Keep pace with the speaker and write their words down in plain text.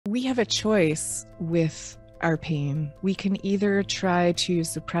we have a choice with our pain. We can either try to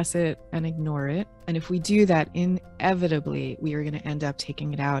suppress it and ignore it. And if we do that, inevitably, we are going to end up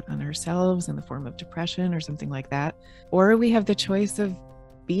taking it out on ourselves in the form of depression or something like that. Or we have the choice of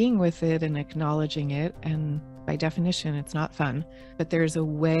being with it and acknowledging it. And by definition, it's not fun, but there's a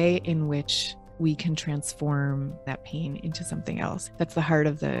way in which we can transform that pain into something else. That's the heart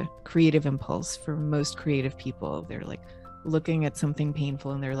of the creative impulse for most creative people. They're like looking at something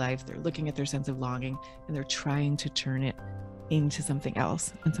painful in their life, they're looking at their sense of longing, and they're trying to turn it into something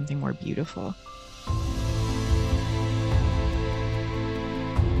else and something more beautiful.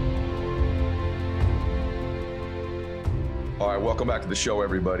 All right, welcome back to the show,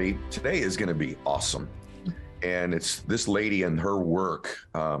 everybody. Today is going to be awesome. And it's this lady and her work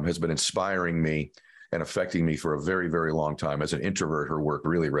has been inspiring me and affecting me for a very, very long time. As an introvert, her work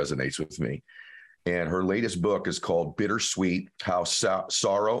really resonates with me. And her latest book is called Bittersweet, How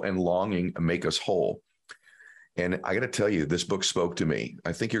Sorrow and Longing Make Us Whole. And I got to tell you, this book spoke to me.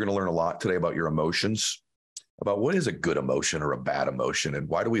 I think you're going to learn a lot today about your emotions, about what is a good emotion or a bad emotion, and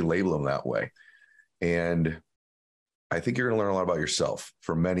why do we label them that way. And I think you're going to learn a lot about yourself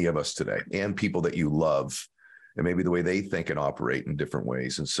for many of us today, and people that you love, and maybe the way they think and operate in different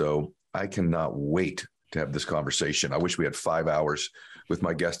ways. And so I cannot wait to have this conversation. I wish we had 5 hours with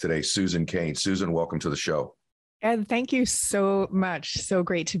my guest today, Susan Cain. Susan, welcome to the show. And thank you so much. So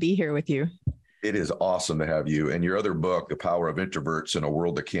great to be here with you. It is awesome to have you. And your other book, The Power of Introverts in a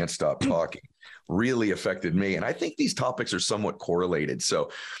World That Can't Stop Talking, really affected me. And I think these topics are somewhat correlated. So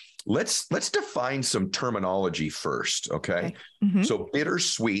let's define some terminology first, okay? Mm-hmm. So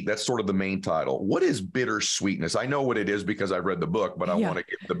bittersweet, that's sort of the main title. What is bittersweetness? I know what it is because I've read the book, but I want to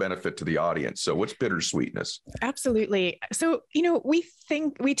give the benefit to the audience. So what's bittersweetness? Absolutely. So, we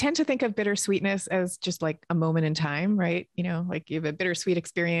tend to think of bittersweetness as just like a moment in time, right? Like you have a bittersweet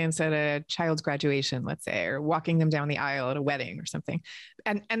experience at a child's graduation, let's say, or walking them down the aisle at a wedding or something.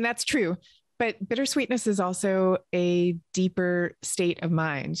 And that's true. But bittersweetness is also a deeper state of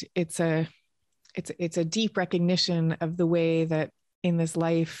mind. It's a deep recognition of the way that in this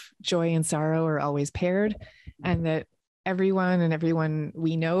life, joy and sorrow are always paired, and that everyone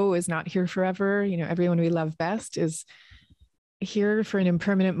we know is not here forever. Everyone we love best is here for an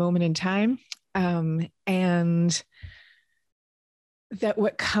impermanent moment in time. And that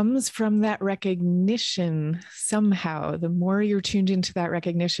what comes from that recognition, somehow, the more you're tuned into that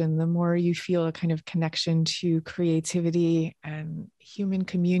recognition, the more you feel a kind of connection to creativity and human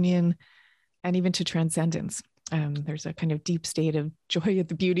communion, and even to transcendence. There's a kind of deep state of joy at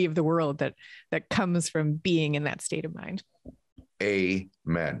the beauty of the world that comes from being in that state of mind.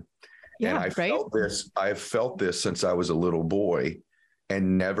 Amen. Yeah, and I've felt this since I was a little boy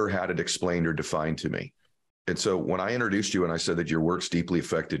and never had it explained or defined to me. And so when I introduced you and I said that your work's deeply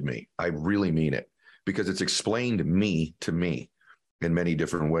affected me, I really mean it, because it's explained me to me in many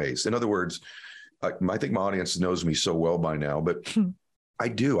different ways. In other words, I think my audience knows me so well by now, but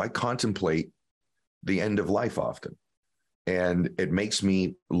I contemplate the end of life often. And it makes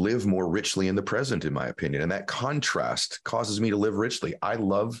me live more richly in the present, in my opinion. And that contrast causes me to live richly. I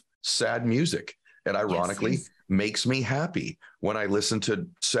love sad music. And ironically, makes me happy when I listen to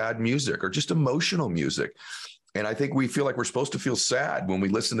sad music or just emotional music. And I think we feel like we're supposed to feel sad when we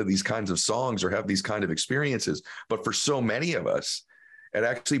listen to these kinds of songs or have these kind of experiences. But for so many of us, it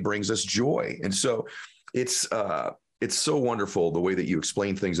actually brings us joy. And so it's so wonderful the way that you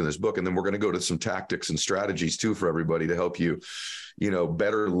explain things in this book. And then we're going to go to some tactics and strategies too for everybody to help you,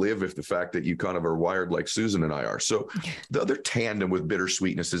 better live with the fact that you kind of are wired like Susan and I are. So the other tandem with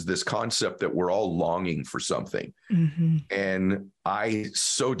bittersweetness is this concept that we're all longing for something. Mm-hmm. And I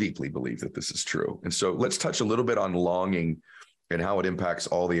so deeply believe that this is true. And so let's touch a little bit on longing and how it impacts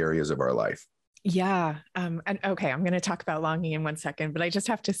all the areas of our life. Yeah. And okay, I'm going to talk about longing in 1 second, but I just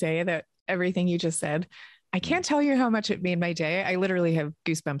have to say that everything you just said, I can't tell you how much it made my day. I literally have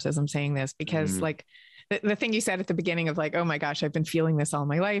goosebumps as I'm saying this, because like the thing you said at the beginning of like, oh my gosh, I've been feeling this all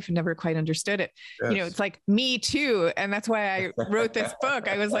my life and never quite understood it. Yes. It's like me too. And that's why I wrote this book.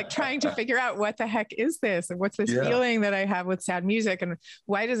 I was like trying to figure out what the heck is this? And what's this feeling that I have with sad music? And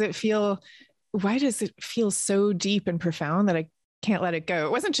why does it feel so deep and profound that I can't let it go?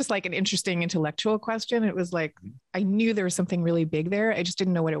 It wasn't just like an interesting intellectual question. It was like, I knew there was something really big there. I just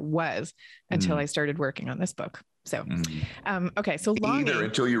didn't know what it was until I started working on this book. So, okay. So longing. Either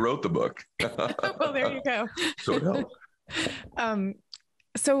until you wrote the book. Well, there you go. So it helped.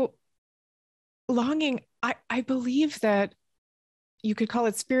 So longing, I believe that you could call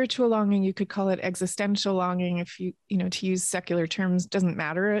it spiritual longing. You could call it existential longing. If to use secular terms, doesn't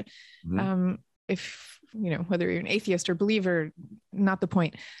matter. If whether you're an atheist or believer, not the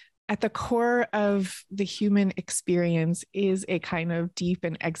point. At the core of the human experience is a kind of deep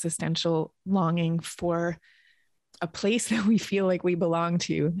and existential longing for a place that we feel like we belong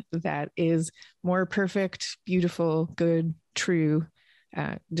to, that is more perfect, beautiful, good, true,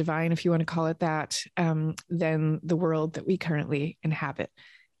 divine, if you want to call it that, than the world that we currently inhabit.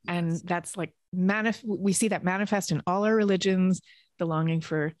 Yes. And that's like, we see that manifest in all our religions, the longing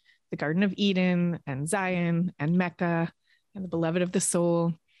for the Garden of Eden and Zion and Mecca and the beloved of the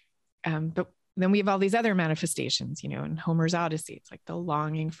soul. But then we have all these other manifestations, in Homer's Odyssey. It's like the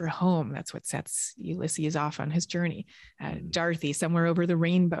longing for home. That's what sets Ulysses off on his journey. Dorothy, somewhere over the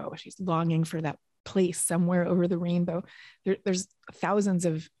rainbow. She's longing for that place somewhere over the rainbow. There's thousands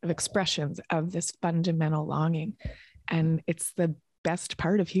of expressions of this fundamental longing. And it's the best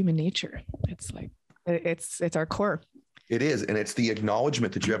part of human nature. It's like, it's our core. It is. And it's the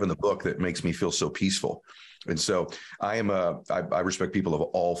acknowledgement that you have in the book that makes me feel so peaceful. And so I respect people of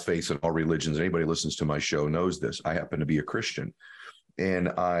all faiths and all religions. Anybody who listens to my show knows this. I happen to be a Christian. And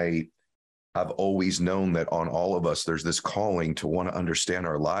I've always known that on all of us, there's this calling to want to understand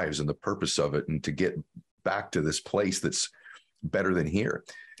our lives and the purpose of it, and to get back to this place that's better than here.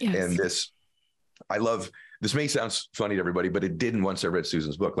 Yes. And this may sound funny to everybody, but it didn't once I read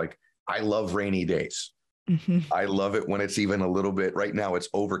Susan's book. Like, I love rainy days. Mm-hmm. I love it when it's even a little bit. Right now it's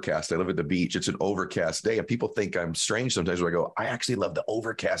overcast. I live at the beach. It's an overcast day, and people think I'm strange sometimes when I go, I actually love the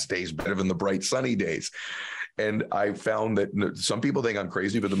overcast days better than the bright sunny days. And I found that some people think I'm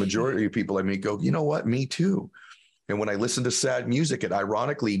crazy, but the majority of people I meet go, you know what? Me too. And when I listen to sad music, it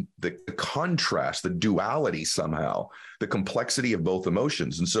ironically, the contrast, the duality somehow, the complexity of both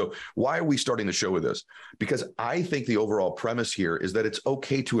emotions. And so why are we starting the show with this? Because I think the overall premise here is that it's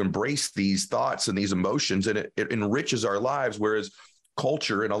okay to embrace these thoughts and these emotions, and it enriches our lives. Whereas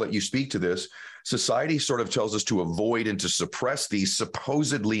culture, and I'll let you speak to this, society sort of tells us to avoid and to suppress these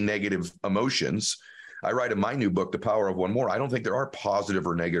supposedly negative emotions. I write in my new book, The Power of One More, I don't think there are positive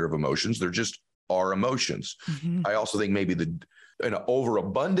or negative emotions. They're just our emotions. Mm-hmm. I also think maybe an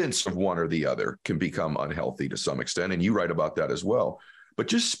overabundance of one or the other can become unhealthy to some extent. And you write about that as well. But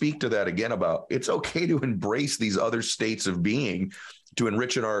just speak to that again about it's okay to embrace these other states of being to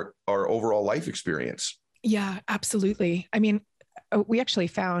enrich in our overall life experience. Yeah, absolutely. I mean, we actually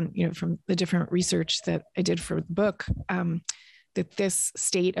found, from the different research that I did for the book, that this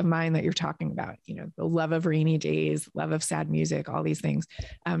state of mind that you're talking about, the love of rainy days, love of sad music, all these things,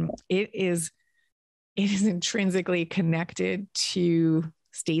 it is intrinsically connected to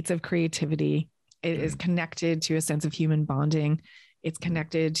states of creativity. It is connected to a sense of human bonding. It's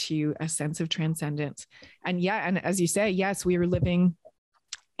connected to a sense of transcendence. And as you say, yes, we are living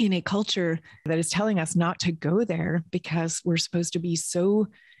in a culture that is telling us not to go there because we're supposed to be so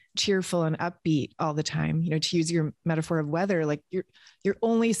cheerful and upbeat all the time. To use your metaphor of weather, like you're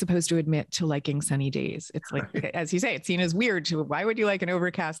only supposed to admit to liking sunny days. It's like, right. As you say, it's seen as weird. Why would you like an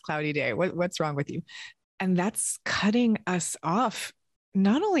overcast, cloudy day? What's wrong with you? And that's cutting us off,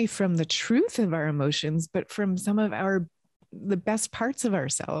 not only from the truth of our emotions, but from some of the best parts of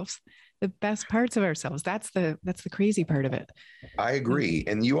ourselves. The best parts of ourselves. That's the crazy part of it. I agree.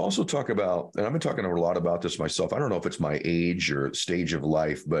 And you also talk about, and I've been talking a lot about this myself. I don't know if it's my age or stage of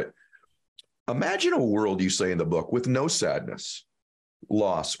life, but imagine a world, you say in the book, with no sadness,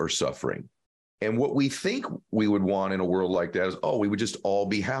 loss, or suffering. And what we think we would want in a world like that is, we would just all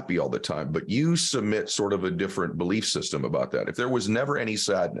be happy all the time. But you submit sort of a different belief system about that. If there was never any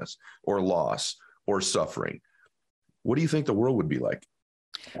sadness or loss or suffering, what do you think the world would be like?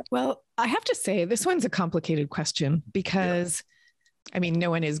 Well, I have to say, this one's a complicated question because, I mean, no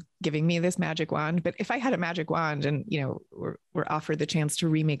one is giving me this magic wand, but if I had a magic wand and, we're offered the chance to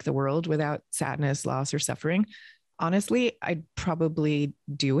remake the world without sadness, loss, or suffering, honestly, I'd probably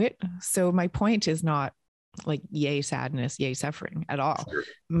do it. So my point is not like, yay, sadness, yay, suffering at all. Sure.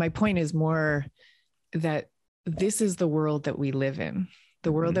 My point is more that this is the world that we live in.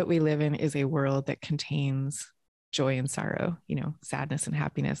 The world that we live in is a world that contains joy and sorrow, sadness and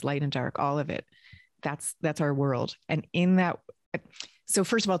happiness, light and dark, all of it. That's our world. And in that, so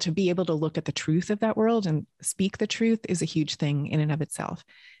first of all, to be able to look at the truth of that world and speak the truth is a huge thing in and of itself.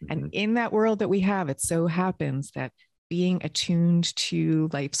 Mm-hmm. And in that world that we have, it so happens that being attuned to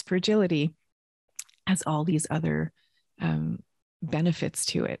life's fragility has all these other benefits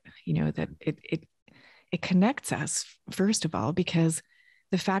to it, that it connects us, first of all, because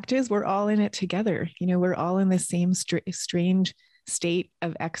the fact is we're all in it together. We're all in the same strange state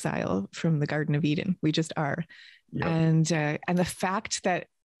of exile from the Garden of Eden. We just are. Yep. And the fact that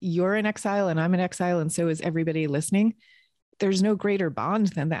you're in exile and I'm in exile, and so is everybody listening, there's no greater bond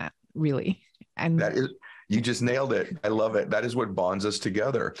than that, really. And that is, you just nailed it. I love it. That is what bonds us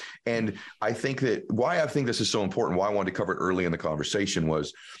together. And I think that why I think this is so important, why I wanted to cover it early in the conversation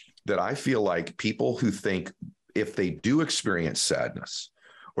was that I feel like people who think if they do experience sadness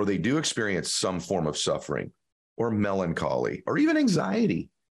or they do experience some form of suffering or melancholy or even anxiety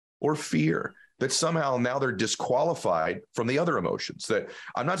or fear, that somehow now they're disqualified from the other emotions, that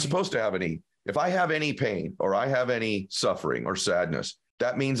I'm not supposed to have any. If I have any pain or I have any suffering or sadness,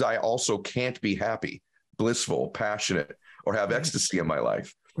 that means I also can't be happy, blissful, passionate, or have ecstasy in my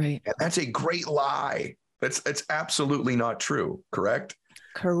life. Right. And that's a great lie. It's absolutely not true. Correct?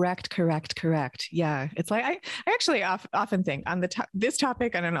 Correct. Yeah. It's like, I actually often think on this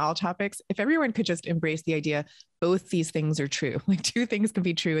topic and on all topics, if everyone could just embrace the idea, both these things are true, like two things can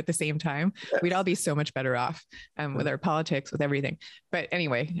be true at the same time, yes, we'd all be so much better off with our politics, with everything. But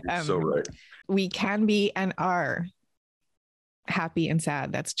anyway, so right. We can be and are happy and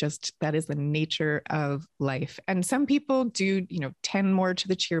sad. That is the nature of life. And some people do, tend more to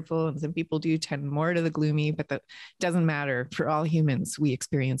the cheerful, and some people do tend more to the gloomy, but that doesn't matter. For all humans, we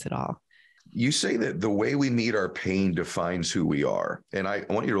experience it all. You say that the way we meet our pain defines who we are. And I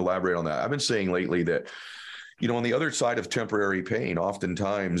want you to elaborate on that. I've been saying lately that, on the other side of temporary pain,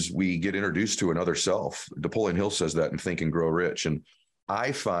 oftentimes we get introduced to another self. Napoleon Hill says that in Think and Grow Rich. And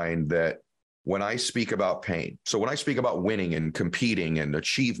I find that when I speak about pain, so when I speak about winning and competing and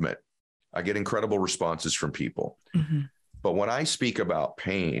achievement, I get incredible responses from people. Mm-hmm. But when I speak about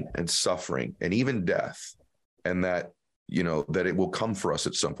pain and suffering and even death, and that, that it will come for us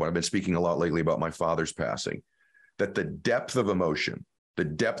at some point. I've been speaking a lot lately about my father's passing, that the depth of emotion, the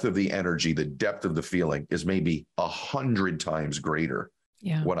depth of the energy, the depth of the feeling is maybe 100 times greater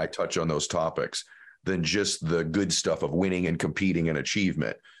when I touch on those topics than just the good stuff of winning and competing and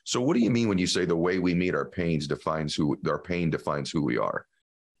achievement. So what do you mean when you say the way we meet our pain defines who we are?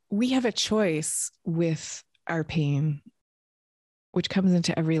 We have a choice with our pain, which comes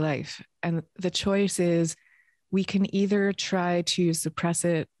into every life. And the choice is we can either try to suppress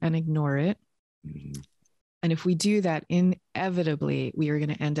it and ignore it. Mm-hmm. And if we do that, inevitably, we are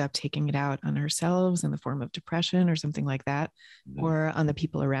going to end up taking it out on ourselves in the form of depression or something like that, mm-hmm, or on the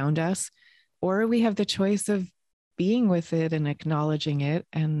people around us. Or we have the choice of being with it and acknowledging it.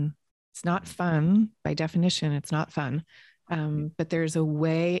 And it's not fun. By definition, it's not fun. But there's a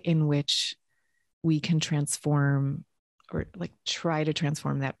way in which we can transform, or like try to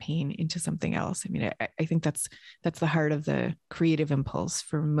transform that pain into something else. I mean, I think that's the heart of the creative impulse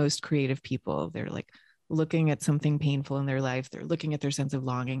for most creative people. They're like looking at something painful in their life. They're looking at their sense of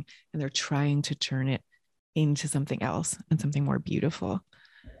longing, and they're trying to turn it into something else and something more beautiful.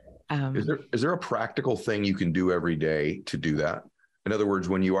 Is there a practical thing you can do every day to do that? In other words,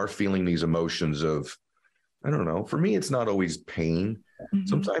 when you are feeling these emotions of, I don't know, for me, it's not always pain. Mm-hmm.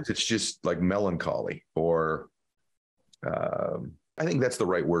 Sometimes it's just like melancholy, or I think that's the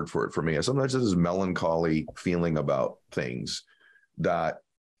right word for it for me. Sometimes there's this melancholy feeling about things that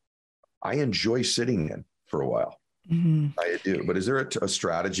I enjoy sitting in for a while. Mm-hmm. I do. But is there a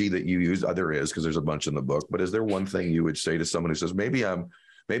strategy that you use? There is, because there's a bunch in the book. But is there one thing you would say to someone who says, maybe I'm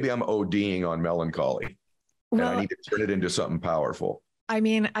ODing on melancholy, and I need to turn it into something powerful? I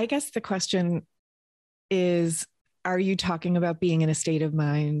mean, I guess the question is, are you talking about being in a state of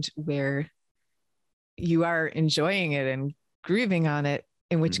mind where you are enjoying it and grooving on it?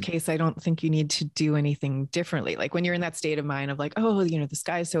 In which mm-hmm. case, I don't think you need to do anything differently. Like when you're in that state of mind of like, oh, the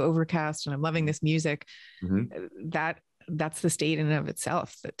sky is so overcast and I'm loving this music, mm-hmm. That's the state in and of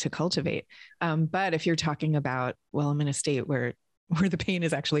itself to cultivate. But if you're talking about, well, I'm in a state where the pain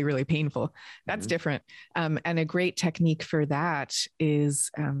is actually really painful, that's mm-hmm. different. And a great technique for that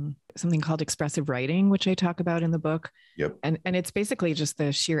is something called expressive writing, which I talk about in the book. Yep. And it's basically just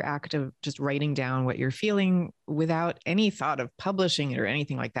the sheer act of just writing down what you're feeling without any thought of publishing it or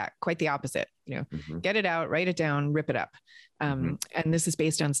anything like that. Quite the opposite, mm-hmm. Get it out, write it down, rip it up. Mm-hmm. And this is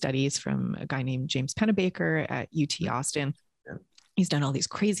based on studies from a guy named James Pennebaker at UT Austin. Yeah. He's done all these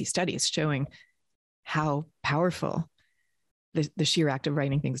crazy studies showing how powerful the sheer act of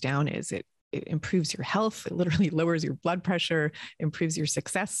writing things down is. It improves your health. It literally lowers your blood pressure, improves your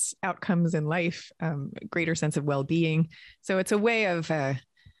success outcomes in life, greater sense of well-being. So it's a way of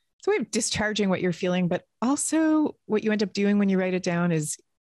discharging what you're feeling, but also what you end up doing when you write it down is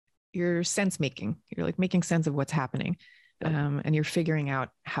you're sense making. You're like making sense of what's happening, and you're figuring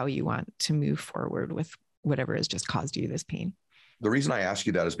out how you want to move forward with whatever has just caused you this pain. The reason I ask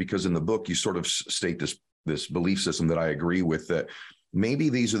you that is because in the book you sort of state this belief system that I agree with, that maybe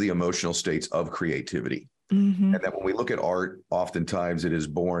these are the emotional states of creativity. Mm-hmm. And that when we look at art, oftentimes it is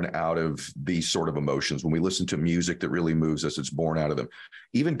born out of these sort of emotions. When we listen to music that really moves us, it's born out of them.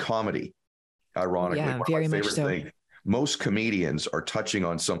 Even comedy Ironically, Yeah, one of very my much favorite so. things. Most comedians are touching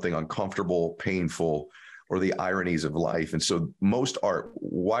on something uncomfortable, painful, or the ironies of life. And so most art,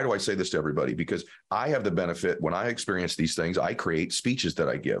 why do I say this to everybody? Because I have the benefit when I experience these things, I create speeches that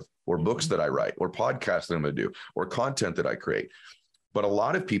I give, or books that I write, or podcasts that I'm going to do, or content that I create. But a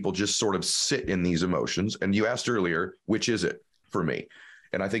lot of people just sort of sit in these emotions. And you asked earlier, which is it for me?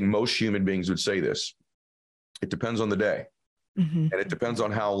 And I think most human beings would say this. It depends on the day. Mm-hmm. And it depends on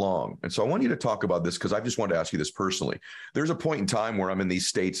how long. And so I want you to talk about this because I just wanted to ask you this personally. There's a point in time where I'm in these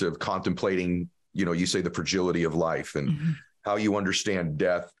states of contemplating, you say the fragility of life and Mm-hmm. how you understand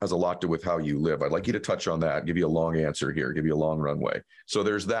death has a lot to do with how you live. I'd like you to touch on that, give you a long answer here, give you a long runway. So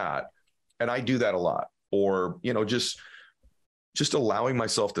there's that. And I do that a lot. Or, just allowing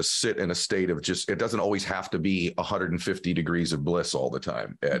myself to sit in a state of it doesn't always have to be 150 degrees of bliss all the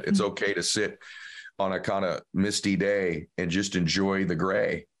time, Ed. It's okay to sit on a kind of misty day and just enjoy the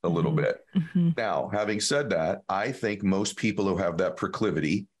gray a little bit. Mm-hmm. Now, having said that, I think most people who have that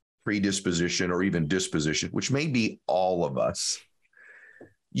proclivity, predisposition, or even disposition, which may be all of us,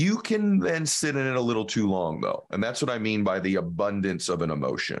 you can then sit in it a little too long, though. And that's what I mean by the abundance of an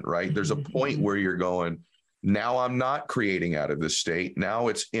emotion, right? There's a point where you're going, now I'm not creating out of this state. Now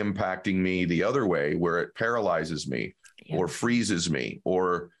it's impacting me the other way where it paralyzes me or freezes me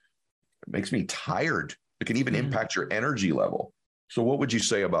or makes me tired. It can even impact your energy level. So what would you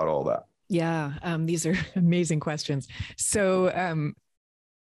say about all that? Yeah, these are amazing questions. So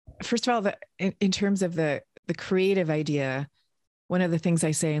first of all, in terms of the creative idea, one of the things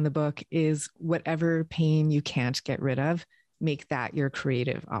I say in the book is whatever pain you can't get rid of, make that your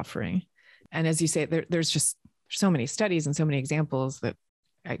creative offering. And as you say, there's just so many studies and so many examples that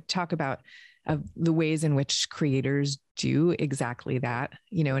I talk about of the ways in which creators do exactly that,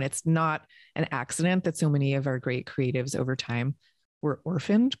 and it's not an accident that so many of our great creatives over time were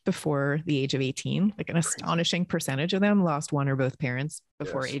orphaned before the age of 18. Like an astonishing percentage of them lost one or both parents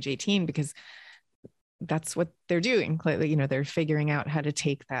before age 18 because that's what they're doing. They're figuring out how to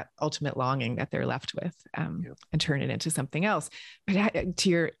take that ultimate longing that they're left with and turn it into something else. But to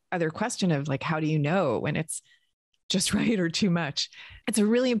your other question of how do you know when it's just right or too much? It's a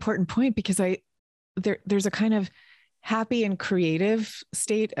really important point because there's a kind of happy and creative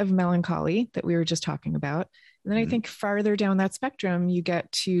state of melancholy that we were just talking about. And then I think farther down that spectrum, you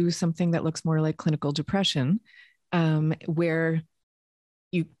get to something that looks more like clinical depression, where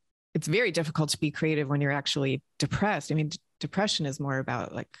it's very difficult to be creative when you're actually depressed. I mean, depression is more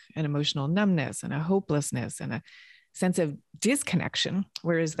about an emotional numbness and a hopelessness and a sense of disconnection,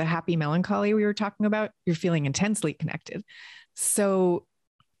 whereas the happy melancholy we were talking about, you're feeling intensely connected. So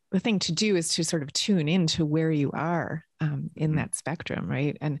the thing to do is to sort of tune into where you are in that spectrum,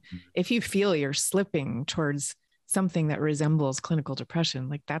 right? And if you feel you're slipping towards something that resembles clinical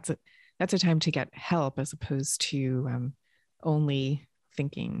depression, that's a time to get help as opposed to only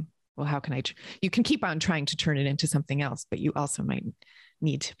thinking, well, how can you can keep on trying to turn it into something else, but you also might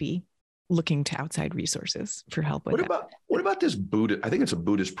need to be looking to outside resources for help with what about this Buddhist? I think it's a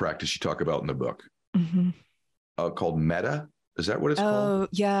Buddhist practice you talk about in the book called metta. Is that what it's called? Oh,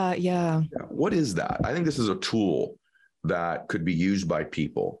 yeah. What is that? I think this is a tool that could be used by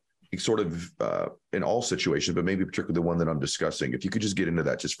people sort of in all situations, but maybe particularly the one that I'm discussing. If you could just get into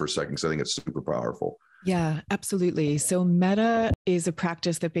that just for a second, because I think it's super powerful. Yeah, absolutely. So metta is a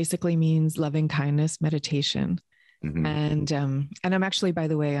practice that basically means loving kindness meditation. And I'm actually, by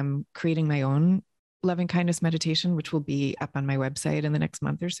the way, I'm creating my own loving kindness meditation, which will be up on my website in the next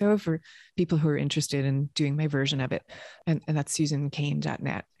month or so for people who are interested in doing my version of it. And that's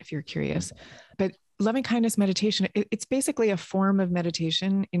susancain.net if you're curious. But loving kindness meditation, it's basically a form of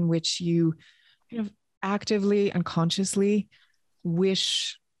meditation in which you kind of actively and consciously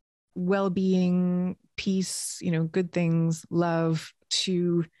wish well-being, peace, good things, love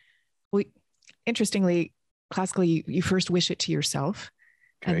to, well, interestingly, classically, you first wish it to yourself.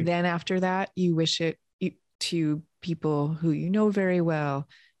 Okay. And then after that, you wish it to people who you know very well,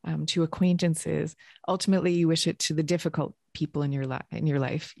 to acquaintances. Ultimately, you wish it to the difficult people in your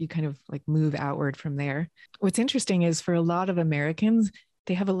life. You kind of move outward from there. What's interesting is for a lot of Americans,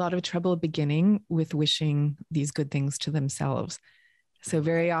 they have a lot of trouble beginning with wishing these good things to themselves. So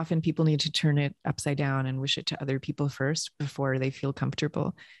very often people need to turn it upside down and wish it to other people first before they feel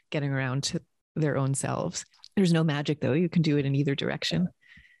comfortable getting around to their own selves. There's no magic though. You can do it in either direction.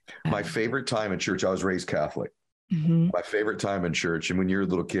 My favorite time in church, I was raised Catholic. My favorite time in church, and when you're a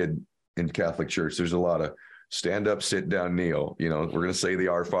little kid in Catholic church, there's a lot of stand up, sit down, kneel. We're going to say the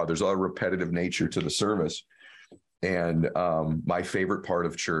Our Father. There's a lot of repetitive nature to the service. And my favorite part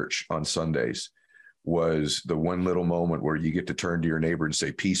of church on Sundays was the one little moment where you get to turn to your neighbor and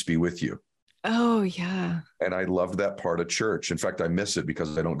say, peace be with you. Oh, yeah. And I loved that part of church. In fact, I miss it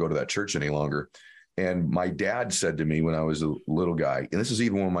because I don't go to that church any longer. And my dad said to me when I was a little guy, and this is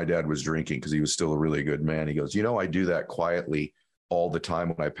even when my dad was drinking, because he was still a really good man. He goes, I do that quietly all the time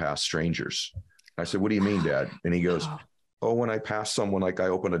when I pass strangers. I said, what do you mean, Dad? And he goes, Oh, oh, when I pass someone, like I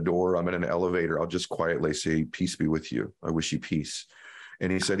open a door, I'm in an elevator, I'll just quietly say, peace be with you. I wish you peace.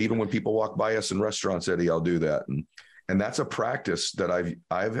 And he said, even when people walk by us in restaurants, Eddie, I'll do that. And that's a practice that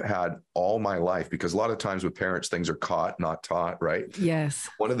I've had all my life, because a lot of times with parents, things are caught, not taught, right? yes.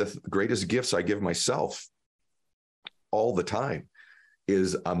 One of the greatest gifts I give myself all the time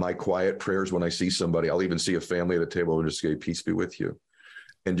is my quiet prayers when I see somebody. I'll even see a family at a table and just say, peace be with you.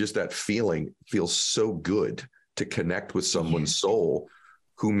 And just that feeling feels so good to connect with someone's soul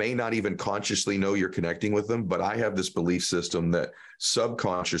who may not even consciously know you're connecting with them. But I have this belief system that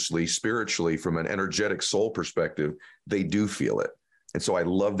subconsciously, spiritually, from an energetic soul perspective, they do feel it. And so I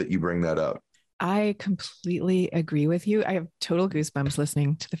love that you bring that up. I completely agree with you. I have total goosebumps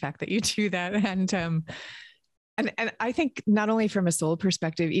listening to the fact that you do that. And I think not only from a soul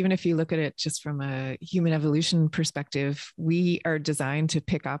perspective, even if you look at it just from a human evolution perspective, we are designed to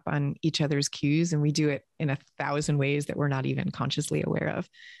pick up on each other's cues, and we do it in 1,000 ways that we're not even consciously aware of,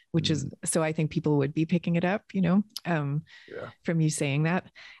 which is, so I think people would be picking it up, from you saying that.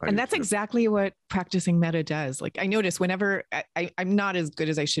 And that's exactly what practicing metta does. Like I notice whenever I'm not as good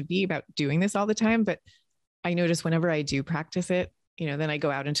as I should be about doing this all the time, but I notice whenever I do practice it, then I go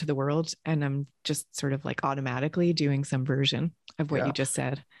out into the world and I'm just sort of like automatically doing some version of what you just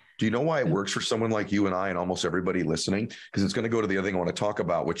said. Do you know why it works for someone like you and I and almost everybody listening? Because it's going to go to the other thing I want to talk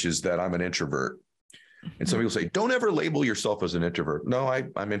about, which is that I'm an introvert. And some people say, don't ever label yourself as an introvert. No,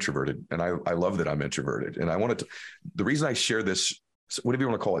 I'm introverted. And I love that I'm introverted. And I wanted to, the reason I share this, whatever you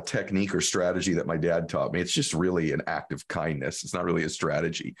want to call it, technique or strategy that my dad taught me, it's just really an act of kindness. It's not really a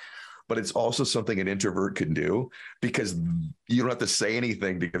strategy. But it's also something an introvert can do, because you don't have to say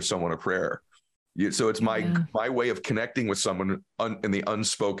anything to give someone a prayer. So it's my way of connecting with someone in the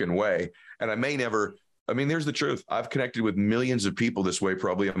unspoken way. And there's the truth. I've connected with millions of people this way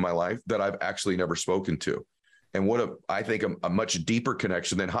probably in my life that I've actually never spoken to. And I think a much deeper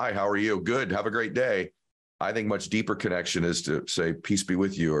connection than, hi, how are you? Good. Have a great day. I think much deeper connection is to say, peace be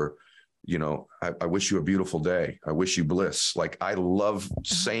with you, or I wish you a beautiful day. I wish you bliss. Like I love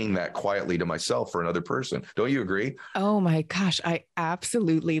saying that quietly to myself for another person. Don't you agree? Oh my gosh. I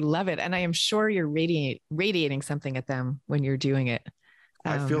absolutely love it. And I am sure you're radiating something at them when you're doing it.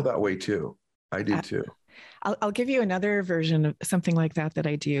 I feel that way too. I do too. I'll give you another version of something like that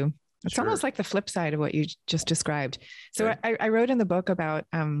I do. It's Sure. almost like the flip side of what you just described. So okay. I wrote in the book about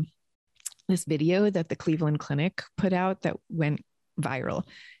this video that the Cleveland Clinic put out that went viral.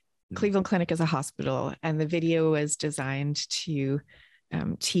 Cleveland Clinic is a hospital, and the video was designed to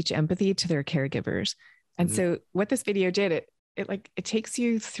teach empathy to their caregivers. And so what this video did, it takes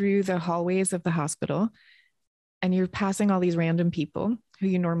you through the hallways of the hospital, and you're passing all these random people who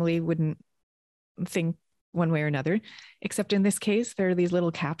you normally wouldn't think one way or another, except in this case, there are these little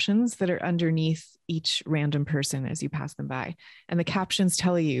captions that are underneath each random person as you pass them by. And the captions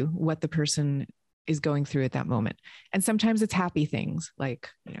tell you what the person is going through at that moment. And sometimes it's happy things like,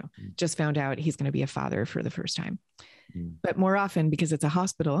 just found out he's going to be a father for the first time. But more often, because it's a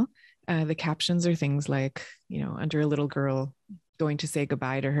hospital, the captions are things like, under a little girl going to say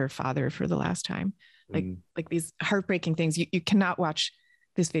goodbye to her father for the last time. Like these heartbreaking things. You cannot watch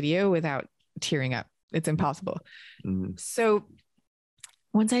this video without tearing up. It's impossible. So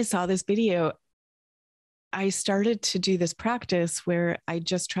once I saw this video, I started to do this practice where I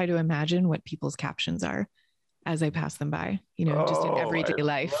just try to imagine what people's captions are as I pass them by, just in everyday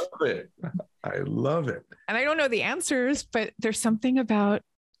life. I love it. And I don't know the answers, but there's something about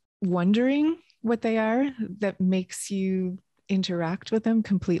wondering what they are that makes you interact with them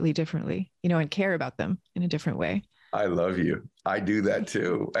completely differently, and care about them in a different way. I love you. I do that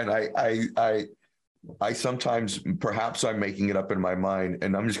too. And I sometimes, perhaps I'm making it up in my mind,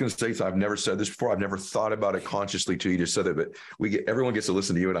 and I'm just going to say, so I've never said this before. I've never thought about it consciously till you just said it, but everyone gets to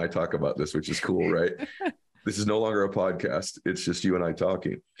listen to you and I talk about this, which is cool, right? This is no longer a podcast. It's just you and I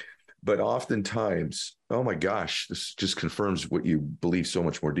talking. But oftentimes, oh my gosh, this just confirms what you believe so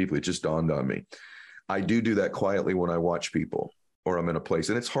much more deeply. It just dawned on me. I do that quietly when I watch people or I'm in a place,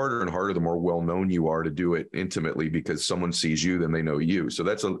 and it's harder and harder the more well-known you are to do it intimately, because someone sees you, then they know you. So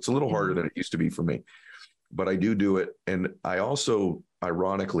it's a little harder than it used to be for me, but I do it. And I also,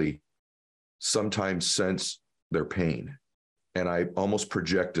 ironically, sometimes sense their pain, and I almost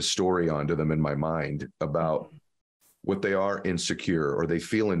project a story onto them in my mind about what they are insecure or they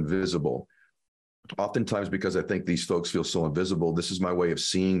feel invisible. Oftentimes, because I think these folks feel so invisible, this is my way of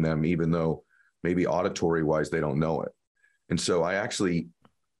seeing them, even though maybe auditory wise, they don't know it. And so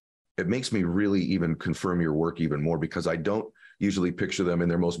it makes me really even confirm your work even more, because I don't usually picture them in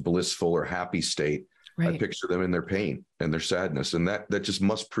their most blissful or happy state. Right. I picture them in their pain and their sadness. And that just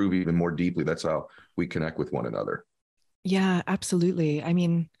must prove even more deeply. That's how we connect with one another. Yeah, absolutely. I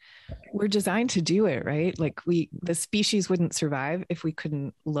mean, we're designed to do it, right? Like the species wouldn't survive if we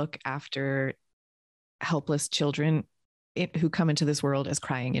couldn't look after helpless children who come into this world as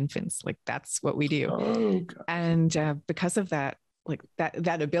crying infants. Like that's what we do. Oh, and because of that, like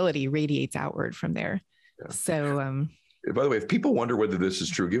that ability radiates outward from there. Yeah. So, by the way, if people wonder whether this is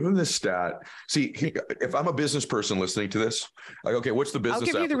true, give them this stat. See, if I'm a business person listening to this, like, okay, what's the business?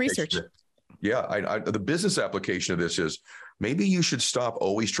 I'll give you the research. Yeah, the business application of this is maybe you should stop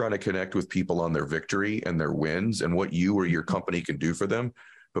always trying to connect with people on their victory and their wins and what you or your company can do for them,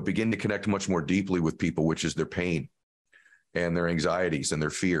 but begin to connect much more deeply with people, which is their pain and their anxieties and their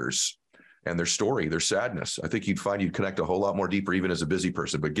fears and their story, their sadness. I think you'd find you'd connect a whole lot more deeper, even as a busy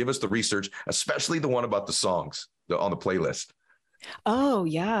person. But give us the research, especially the one about the songs on the playlist. Oh,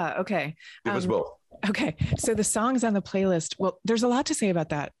 yeah. Okay. Give us both. Okay. So the songs on the playlist, well, there's a lot to say about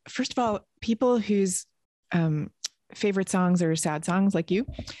that. First of all, people whose favorite songs are sad songs like you,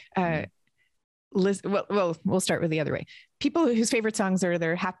 we'll start with the other way. People whose favorite songs are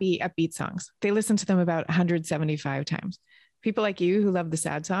their happy, upbeat songs, they listen to them about 175 times. People like you who love the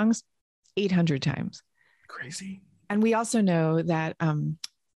sad songs, 800 times. Crazy. And we also know that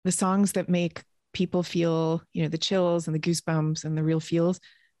the songs that make people feel, the chills and the goosebumps and the real feels,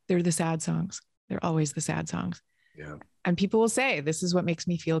 they're the sad songs. They're always the sad songs. Yeah. And people will say, this is what makes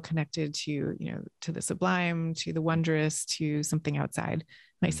me feel connected to, to the sublime, to the wondrous, to something outside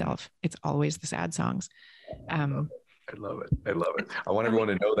myself. It's always the sad songs. I love it. I love it. I want everyone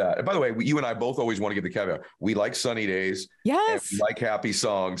to know that. And by the way, you and I both always want to give the caveat. We like sunny days. Yes. And we like happy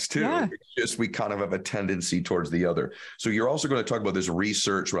songs too. Yeah. It's just, we kind of have a tendency towards the other. So you're also going to talk about this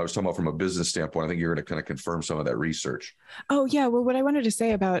research, what I was talking about from a business standpoint. I think you're going to kind of confirm some of that research. Oh yeah. Well, what I wanted to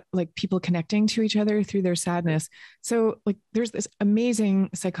say about like people connecting to each other through their sadness. So like there's this amazing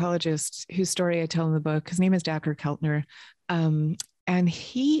psychologist whose story I tell in the book. His name is Dacher Keltner. And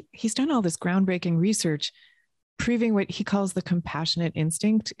he's done all this groundbreaking research proving what he calls the compassionate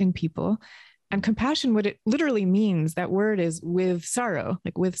instinct in people. And compassion, what it literally means, that word is with sorrow,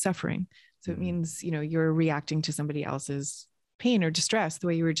 like with suffering. So it means, you're reacting to somebody else's pain or distress, the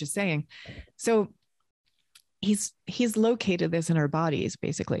way you were just saying. So he's located this in our bodies,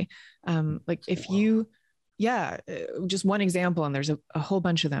 basically. Like if you, just one example, and there's a whole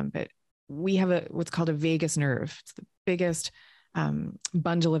bunch of them, but we have what's called a vagus nerve. It's the biggest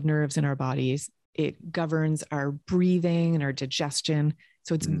bundle of nerves in our bodies. It governs our breathing and our digestion.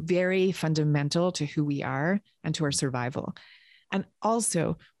 So it's very fundamental to who we are and to our survival. And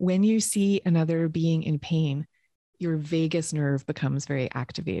also, when you see another being in pain, your vagus nerve becomes very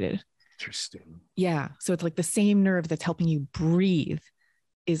activated. Interesting. Yeah. So it's like the same nerve that's helping you breathe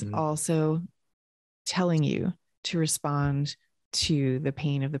is also telling you to respond to the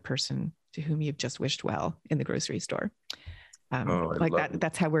pain of the person to whom you've just wished well in the grocery store.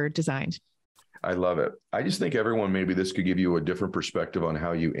 That's how we're designed. I love it. I just think everyone, maybe this could give you a different perspective on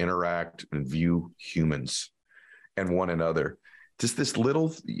how you interact and view humans and one another. Just this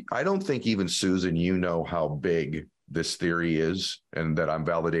little, I don't think even Susan, how big this theory is and that I'm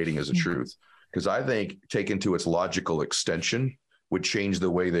validating as a truth. Because I think taken to its logical extension would change the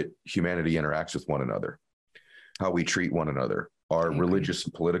way that humanity interacts with one another, how we treat one another, our religious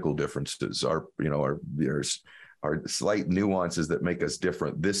and political differences, our slight nuances that make us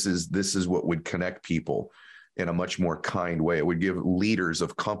different. This is what would connect people in a much more kind way. It would give leaders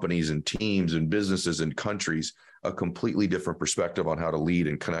of companies and teams and businesses and countries a completely different perspective on how to lead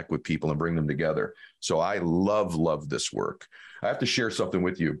and connect with people and bring them together. So I love this work. I have to share something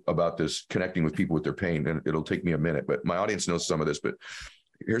with you about this connecting with people with their pain, and it'll take me a minute, but my audience knows some of this, but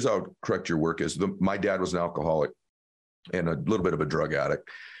here's how correct your work is. My dad was an alcoholic and a little bit of a drug addict.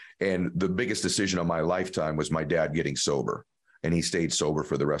 And the biggest decision of my lifetime was my dad getting sober. And he stayed sober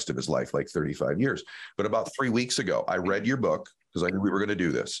for the rest of his life, like 35 years. But about 3 weeks ago, I read your book because I knew we were going to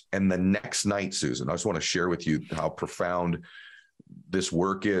do this. And the next night, Susan, I just want to share with you how profound this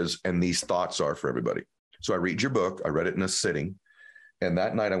work is and these thoughts are for everybody. So I read your book. I read it in a sitting. And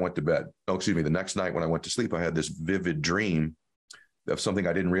that night I went to bed. The next night when I went to sleep, I had this vivid dream of something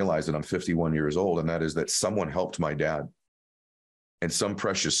I didn't realize that I'm 51 years old. And that is that someone helped my dad. And some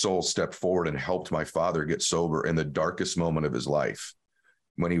precious soul stepped forward and helped my father get sober in the darkest moment of his life,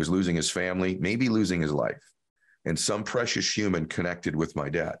 when he was losing his family, maybe losing his life. And some precious human connected with my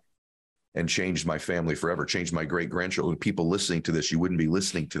dad and changed my family forever, changed my great-grandchildren. People listening to this, you wouldn't be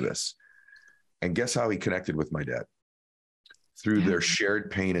listening to this And guess how he connected with my dad? Through their shared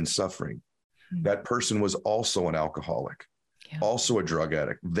pain and suffering. That person was also an alcoholic, also a drug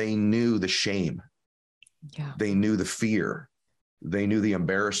addict. They knew the shame. They knew the fear. They knew the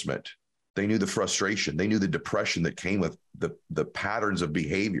embarrassment. They knew the frustration. They knew the depression that came with the patterns of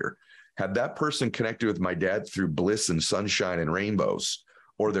behavior. Had that person connected with my dad through bliss and sunshine and rainbows,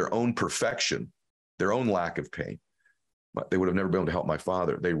 or their own perfection, their own lack of pain, they would have never been able to help my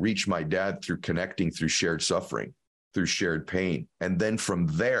father. They reached my dad through connecting through shared suffering, through shared pain. And then from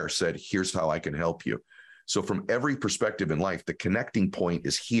there said, here's how I can help you. So from every perspective in life, the connecting point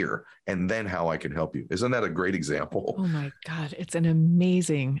is here, and then how I can help you. Isn't that a great example? Oh my God. It's an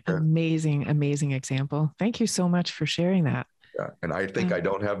amazing, amazing, amazing example. Thank you so much for sharing that. Yeah. And I think I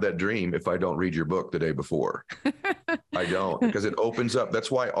don't have that dream if I don't read your book the day before. I don't, because it opens up.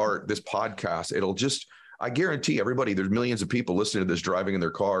 That's why this podcast, I guarantee everybody, there's millions of people listening to this driving in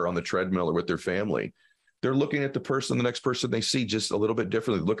their car, on the treadmill, or with their family. They're looking at the next person they see just a little bit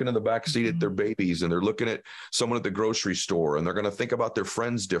differently, looking in the back seat at their babies, and they're looking at someone at the grocery store, and they're going to think about their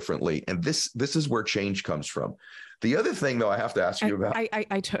friends differently. And this is where change comes from. The other thing, though, I have to ask you about.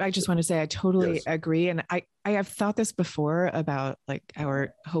 I just want to say I totally agree. And I have thought this before about like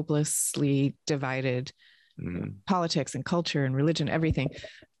our hopelessly divided politics and culture and religion, everything.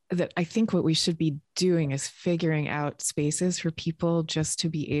 That I think what we should be doing is figuring out spaces for people just to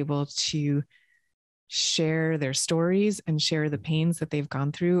be able to share their stories and share the pains that they've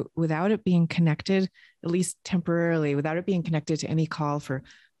gone through without it being connected, at least temporarily, without it being connected to any call for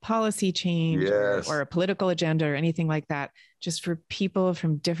policy change or a political agenda or anything like that. Just for people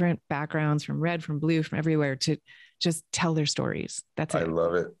from different backgrounds, from red, from blue, from everywhere, to just tell their stories. That's it. I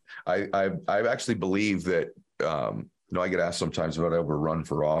love it. I actually believe that, I get asked sometimes if I'd ever run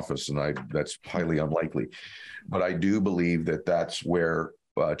for office, and that's highly unlikely, but I do believe that that's where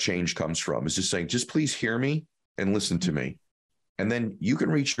change comes from, is just saying, just please hear me and listen to me. And then you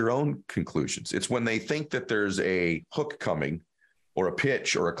can reach your own conclusions. It's when they think that there's a hook coming, or a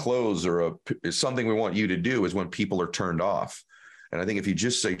pitch, or a close, or something we want you to do, is when people are turned off. And I think if you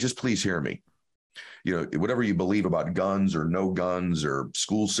just say, just please hear me, whatever you believe about guns or no guns or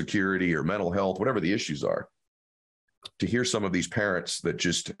school security or mental health, whatever the issues are, to hear some of these parents that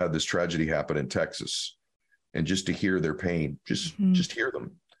just had this tragedy happen in Texas, and just to hear their pain, just hear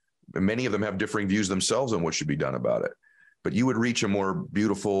them. And many of them have differing views themselves on what should be done about it. But you would reach a more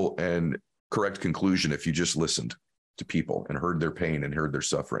beautiful and correct conclusion if you just listened to people and heard their pain and heard their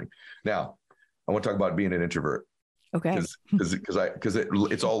suffering. Now, I want to talk about being an introvert. Okay. Because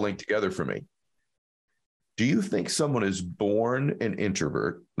it's all linked together for me. Do you think someone is born an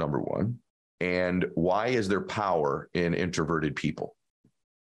introvert, number one? And why is there power in introverted people?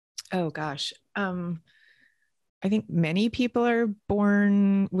 Oh, gosh. I think many people are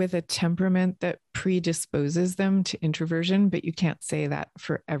born with a temperament that predisposes them to introversion, but you can't say that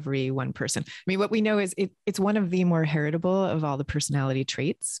for every one person. I mean, what we know is it's one of the more heritable of all the personality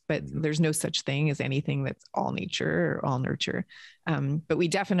traits, but there's no such thing as anything that's all nature or all nurture. But we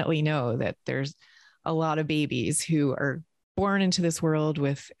definitely know that there's a lot of babies who are born into this world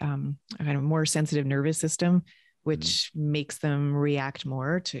with a kind of more sensitive nervous system, which makes them react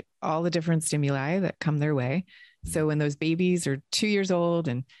more to all the different stimuli that come their way. So when those babies are 2 years old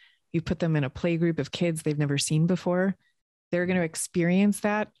and you put them in a play group of kids they've never seen before, they're going to experience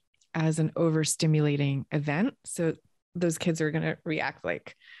that as an overstimulating event. So those kids are going to react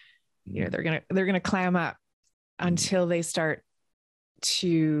like, they're going to clam up until they start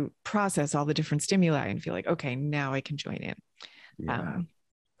to process all the different stimuli and feel like, okay, now I can join in.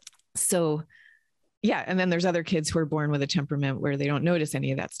 And then there's other kids who are born with a temperament where they don't notice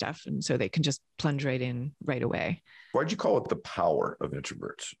any of that stuff. And so they can just plunge right in right away. Why'd you call it the power of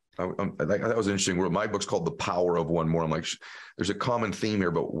introverts? That was an interesting word. My book's called The Power of One More. I'm like, there's a common theme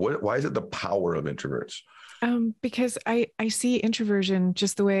here, but why is it the power of introverts? Because I see introversion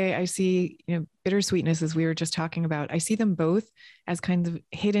just the way I see, bittersweetness, as we were just talking about. I see them both as kinds of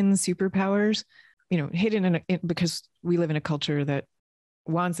hidden superpowers, hidden because we live in a culture that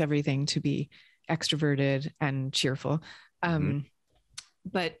wants everything to be extroverted and cheerful.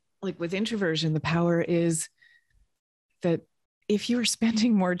 But like with introversion, the power is that if you are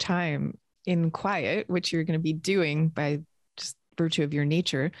spending more time in quiet, which you're going to be doing by just virtue of your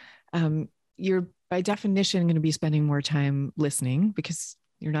nature, you're by definition going to be spending more time listening because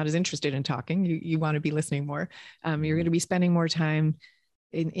you're not as interested in talking. You want to be listening more. You're going to be spending more time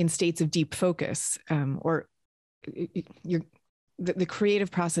in states of deep focus, or the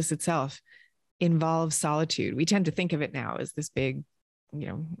creative process itself involves solitude. We tend to think of it now as this big,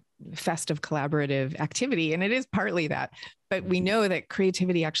 festive collaborative activity. And it is partly that, but we know that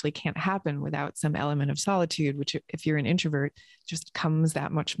creativity actually can't happen without some element of solitude, which if you're an introvert, just comes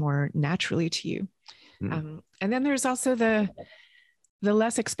that much more naturally to you. And then there's also the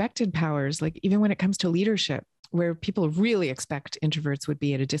less expected powers, like even when it comes to leadership, where people really expect introverts would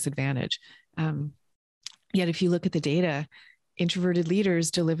be at a disadvantage. Yet if you look at the data, introverted leaders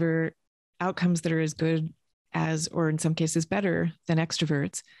deliver outcomes that are as good as, or in some cases better than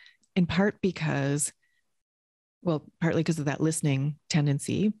extroverts, in part because, well, partly because of that listening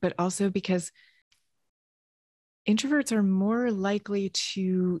tendency, but also because introverts are more likely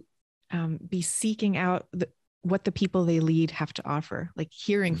to be seeking out what the people they lead have to offer, like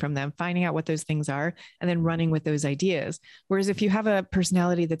hearing from them, finding out what those things are, and then running with those ideas. Whereas if you have a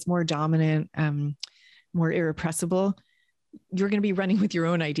personality that's more dominant, more irrepressible, you're going to be running with your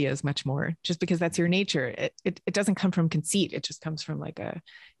own ideas much more, just because that's your nature. It doesn't come from conceit. It just comes from like a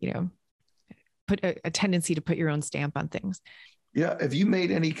tendency to put your own stamp on things. Yeah. Have you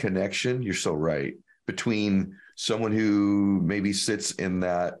made any connection? You're so right. Between someone who maybe sits in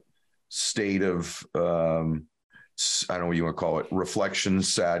that state of, I don't know what you want to call it, reflection,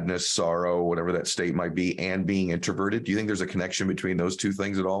 sadness, sorrow, whatever that state might be, and being introverted? Do you think there's a connection between those two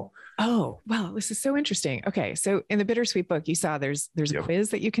things at all? Oh, wow. This is so interesting. Okay. So in the Bittersweet book, you saw there's a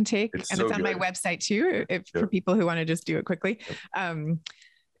quiz that you can take, and it's on my website too, for people who want to just do it quickly.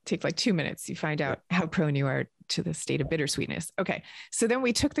 Take like 2 minutes. You find out how prone you are to the state of bittersweetness. Okay. So then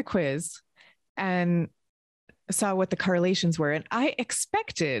we took the quiz and saw what the correlations were. And I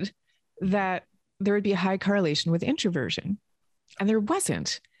expected that there would be a high correlation with introversion, and there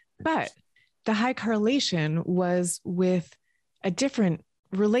wasn't. But the high correlation was with a different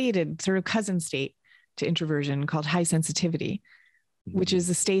related sort of cousin state to introversion called high sensitivity, which is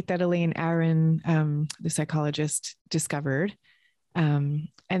a state that Elaine Aron, the psychologist, discovered. And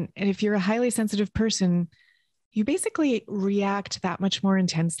if you're a highly sensitive person, you basically react that much more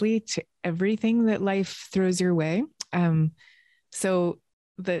intensely to everything that life throws your way. So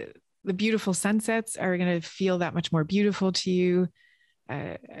the beautiful sunsets are going to feel that much more beautiful to you.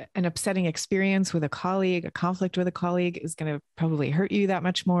 An upsetting experience with a colleague, a conflict with a colleague is going to probably hurt you that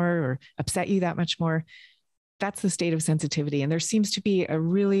much more or upset you that much more. That's the state of sensitivity. And there seems to be a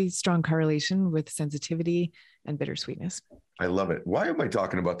really strong correlation with sensitivity and bittersweetness. I love it. Why am I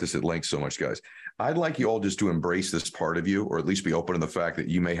talking about this at length so much, guys? I'd like you all just to embrace this part of you, or at least be open to the fact that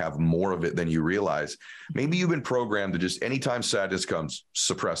you may have more of it than you realize. Maybe you've been programmed to just anytime sadness comes,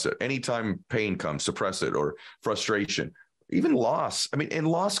 suppress it. Anytime pain comes, suppress it, or frustration, even loss. I mean, and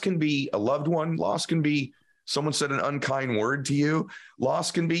loss can be a loved one. Loss can be someone said an unkind word to you.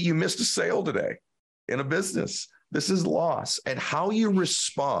 Loss can be you missed a sale today in a business. This is loss. And how you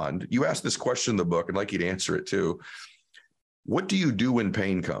respond, you asked this question in the book, and I'd like you to answer it too. What do you do when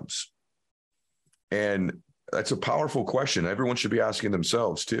pain comes? And that's a powerful question. Everyone should be asking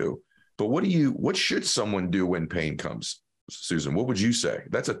themselves too. But what should someone do when pain comes? Susan, what would you say?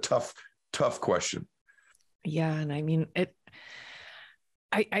 That's a tough question. Yeah. And I mean,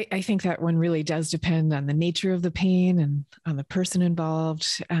 I think that one really does depend on the nature of the pain and on the person involved,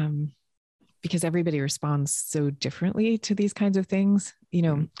 because everybody responds so differently to these kinds of things.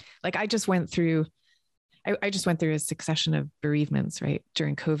 Like I just went through a succession of bereavements, right?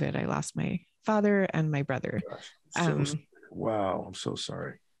 During COVID, I lost my father and my brother. Wow. I'm so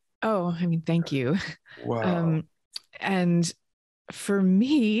sorry. Oh, I mean, thank you. Wow. And for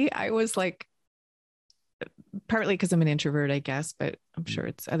me, I was like, partly because I'm an introvert, I guess, but I'm sure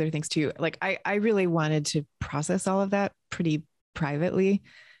it's other things too. Like I really wanted to process all of that pretty privately.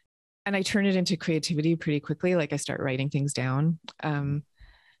 And I turn it into creativity pretty quickly. Like I start writing things down.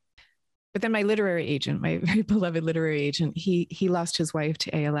 But then my literary agent, my very beloved literary agent, he lost his wife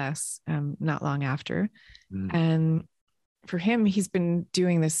to ALS not long after. And for him, he's been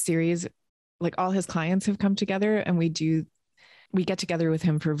doing this series, like all his clients have come together, and we get together with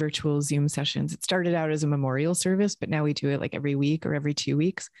him for virtual Zoom sessions. It started out as a memorial service, but now we do it like every week or every 2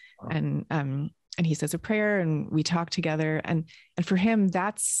 weeks. Wow. And he says a prayer and we talk together. And for him,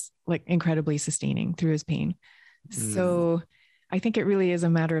 that's like incredibly sustaining through his pain. So I think it really is a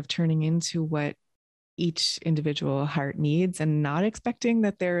matter of turning into what each individual heart needs and not expecting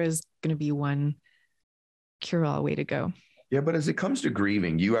that there is going to be one cure-all way to go. Yeah, but as it comes to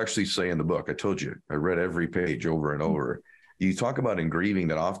grieving, you actually say in the book, I told you, I read every page over and over. You talk about in grieving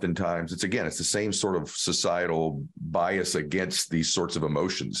that oftentimes it's the same sort of societal bias against these sorts of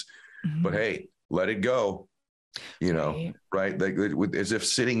emotions. But hey, let it go, right? Like, as if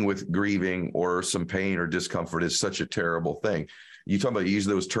sitting with grieving or some pain or discomfort is such a terrible thing. You talk about use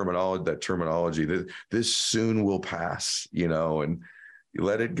that terminology, that this soon will pass, and You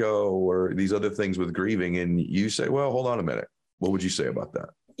let it go, or these other things with grieving. And you say, well, hold on a minute. What would you say about that?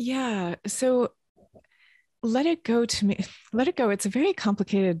 Yeah. So let it go to me, let it go. It's a very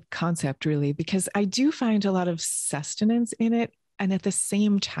complicated concept, really, because I do find a lot of sustenance in it. And at the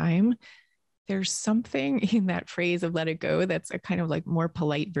same time, there's something in that phrase of let it go that's a kind of like more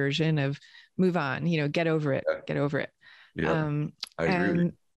polite version of move on, get over it, get over it. Yeah, Um, I agree with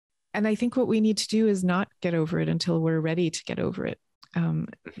you. and I think what we need to do is not get over it until we're ready to get over it. And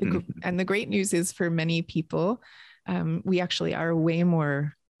the great news is for many people, we actually are way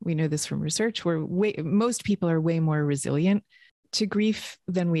more, we know this from research, most people are way more resilient to grief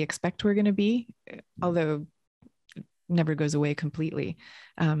than we expect we're going to be, although it never goes away completely.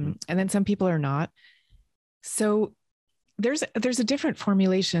 And then some people are not. So there's a different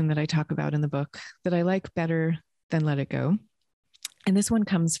formulation that I talk about in the book that I like better than let it go. And this one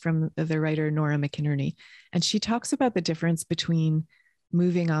comes from the writer Nora McInerney. And she talks about the difference between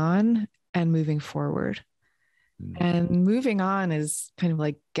moving on and moving forward. And moving on is kind of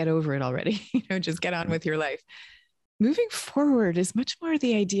like, get over it already, just get on with your life. Moving forward is much more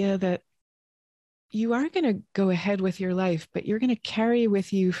the idea that you are going to go ahead with your life, but you're going to carry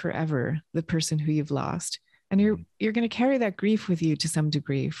with you forever the person who you've lost. And you're going to carry that grief with you to some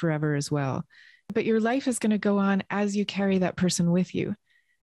degree forever as well. But your life is going to go on as you carry that person with you.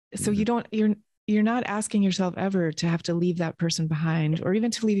 So you're not asking yourself ever to have to leave that person behind or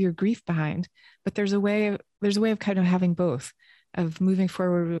even to leave your grief behind. But there's a way of kind of having both, of moving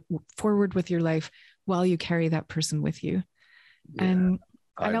forward with your life while you carry that person with you. Yeah, and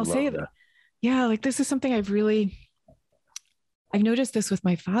I'll say that. Yeah, like this is something I've noticed this with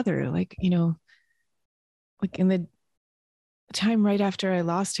my father, like in the time right after I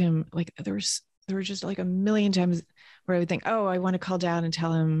lost him, like there were just like a million times where I would think, oh, I want to call down and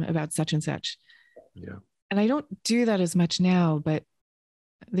tell him about such and such. Yeah. And I don't do that as much now, but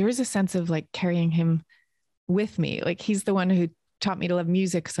there is a sense of like carrying him with me. Like he's the one who taught me to love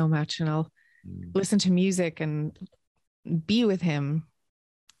music so much, and I'll listen to music and be with him.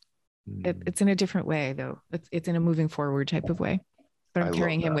 It's in a different way though. It's in a moving forward type of way, but I'm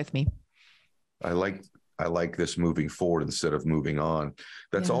carrying him with me. I like this moving forward instead of moving on.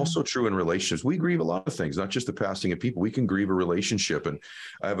 That's also true in relationships. We grieve a lot of things, not just the passing of people. We can grieve a relationship. And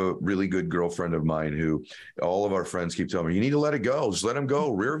I have a really good girlfriend of mine who all of our friends keep telling me, you need to let it go. Just let him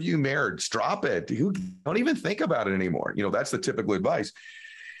go. Rear view mirror. Just drop it. Don't even think about it anymore. That's the typical advice.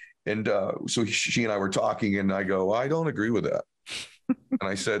 And so she and I were talking, and I go, I don't agree with that. And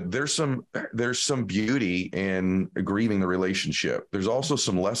I said, there's some beauty in grieving the relationship. There's also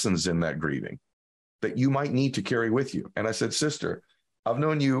some lessons in that grieving that you might need to carry with you. And I said, sister, I've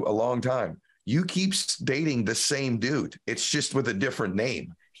known you a long time. You keep dating the same dude. It's just with a different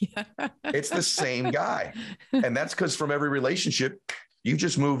name. Yeah. It's the same guy. And that's because from every relationship, you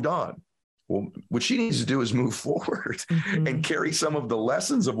just moved on. Well, what she needs to do is move forward and carry some of the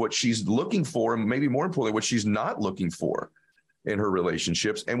lessons of what she's looking for, and maybe more importantly, what she's not looking for in her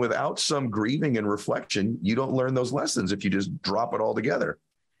relationships. And without some grieving and reflection, you don't learn those lessons if you just drop it all together.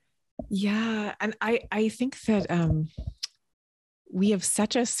 Yeah. And I think that we have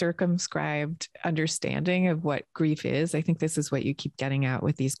such a circumscribed understanding of what grief is. I think this is what you keep getting at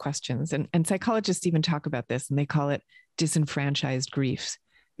with these questions. And psychologists even talk about this, and they call it disenfranchised griefs.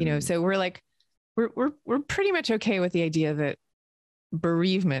 So we're like, we're pretty much okay with the idea that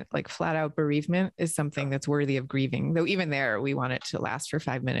bereavement, like flat out bereavement, is something that's worthy of grieving, though even there we want it to last for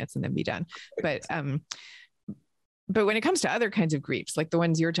 5 minutes and then be done. But when it comes to other kinds of griefs, like the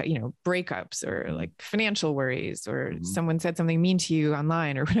ones you're talking, breakups or like financial worries, or someone said something mean to you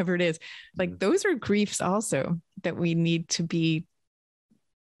online or whatever it is, like those are griefs also that we need to be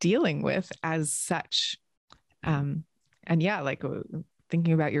dealing with as such. And yeah, like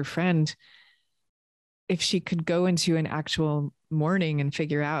thinking about your friend, if she could go into an actual mourning and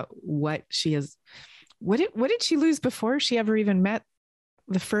figure out what she has, what did she lose before she ever even met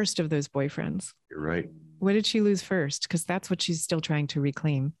the first of those boyfriends? You're right. What did she lose first? Because that's what she's still trying to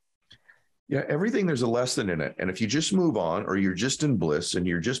reclaim. Yeah, everything, there's a lesson in it. And if you just move on, or you're just in bliss and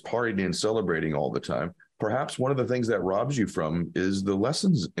you're just partying and celebrating all the time, perhaps one of the things that robs you from is the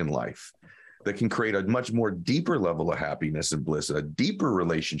lessons in life that can create a much more deeper level of happiness and bliss, a deeper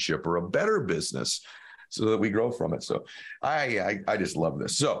relationship, or a better business, so that we grow from it. So I just love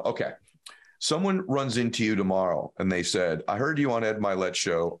this. So, okay. Someone runs into you tomorrow and they said, I heard you on Ed Mylett's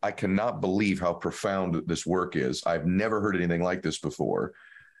show. I cannot believe how profound this work is. I've never heard anything like this before.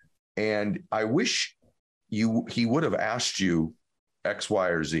 And I wish he would have asked you X, Y,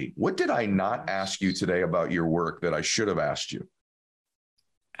 or Z. What did I not ask you today about your work that I should have asked you?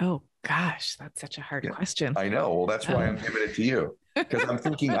 Oh gosh, that's such a hard question. I know. Well, that's why I'm giving it to you, because I'm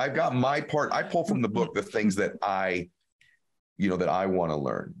thinking I've got my part. I pull from the book the things that I want to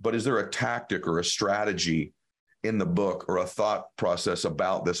learn. But is there a tactic or a strategy in the book or a thought process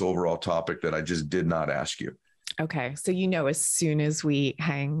about this overall topic that I just did not ask you? Okay. So, as soon as we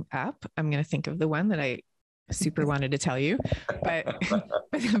hang up, I'm going to think of the one that I super wanted to tell you, but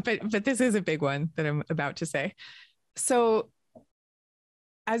this is a big one that I'm about to say. So,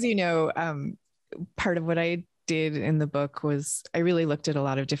 as you know, part of what I did in the book was I really looked at a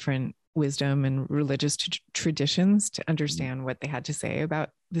lot of different wisdom and religious traditions to understand what they had to say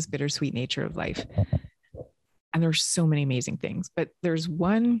about this bittersweet nature of life. And there's so many amazing things, but there's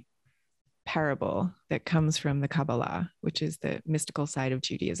one parable that comes from the Kabbalah, which is the mystical side of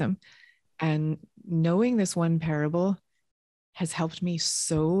Judaism. And knowing this one parable has helped me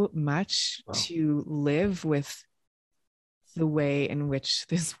so much to live with the way in which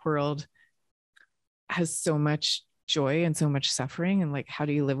this world has so much joy and so much suffering, and like, how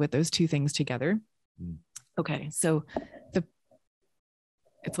do you live with those two things together? Okay. So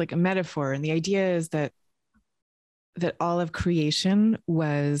it's like a metaphor. And the idea is that all of creation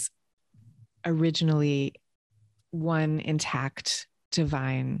was originally one intact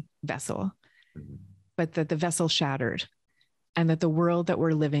divine vessel, but that the vessel shattered, and that the world that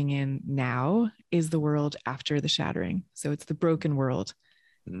we're living in now is the world after the shattering. So it's the broken world,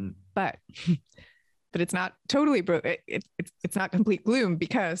 but it's not totally broken. It's not complete gloom,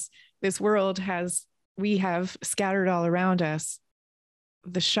 because this world we have scattered all around us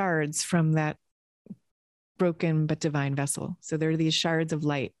the shards from that broken but divine vessel. So there are these shards of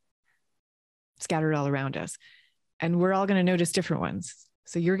light scattered all around us, and we're all going to notice different ones.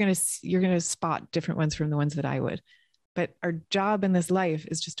 So you're going to spot different ones from the ones that I would. But our job in this life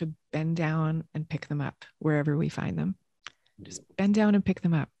is just to bend down and pick them up wherever we find them. Just bend down and pick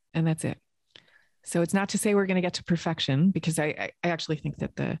them up, and that's it. So it's not to say we're going to get to perfection, because I actually think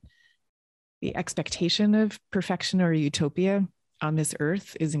that the expectation of perfection or utopia on this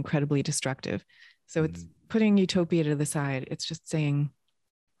earth is incredibly destructive. So it's putting utopia to the side. It's just saying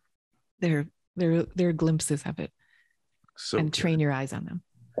there are glimpses of it, and train your eyes on them.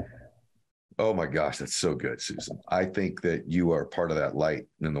 Oh my gosh, that's so good, Susan. I think that you are part of that light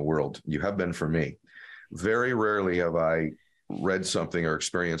in the world. You have been for me. Very rarely have I read something or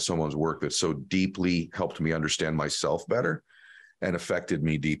experienced someone's work that so deeply helped me understand myself better and affected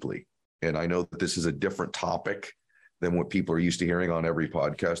me deeply. And I know that this is a different topic than what people are used to hearing on every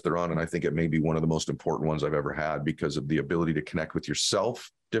podcast they're on. And I think it may be one of the most important ones I've ever had, because of the ability to connect with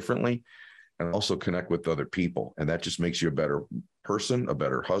yourself differently and also connect with other people. And that just makes you a better person, a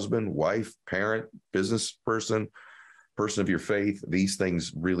better husband, wife, parent, business person of your faith. These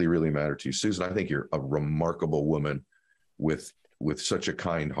things really, really matter to you. Susan, I think you're a remarkable woman with such a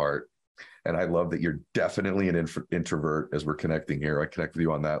kind heart. And I love that you're definitely an introvert. As we're connecting here, I connect with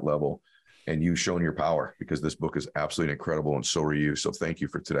you on that level, and you've shown your power, because this book is absolutely incredible. And so are you. So thank you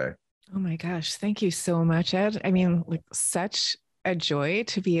for today. Oh my gosh. Thank you so much, Ed. I mean, like, such a joy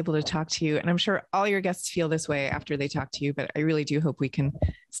to be able to talk to you. And I'm sure all your guests feel this way after they talk to you, but I really do hope we can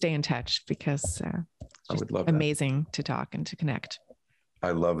stay in touch, because I would love amazing to talk and to connect.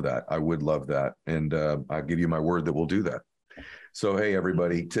 I love that. I would love that. And I'll give you my word that we'll do that. So, hey,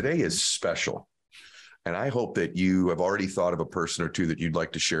 everybody, today is special. And I hope that you have already thought of a person or two that you'd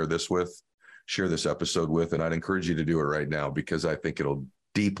like to share this episode with. And I'd encourage you to do it right now, because I think it'll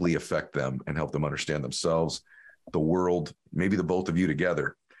deeply affect them and help them understand themselves, the world, maybe the both of you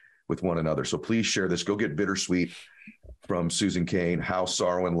together with one another. So please share this. Go get Bittersweet from Susan Cain, How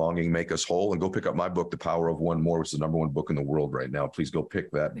Sorrow and Longing Make Us Whole, and go pick up my book, The Power of One More, which is the #1 book in the world right now. Please go pick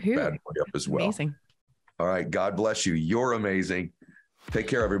that bad boy up as well. Amazing. All right. God bless you. You're amazing. Take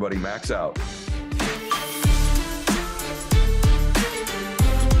care, everybody. Max out.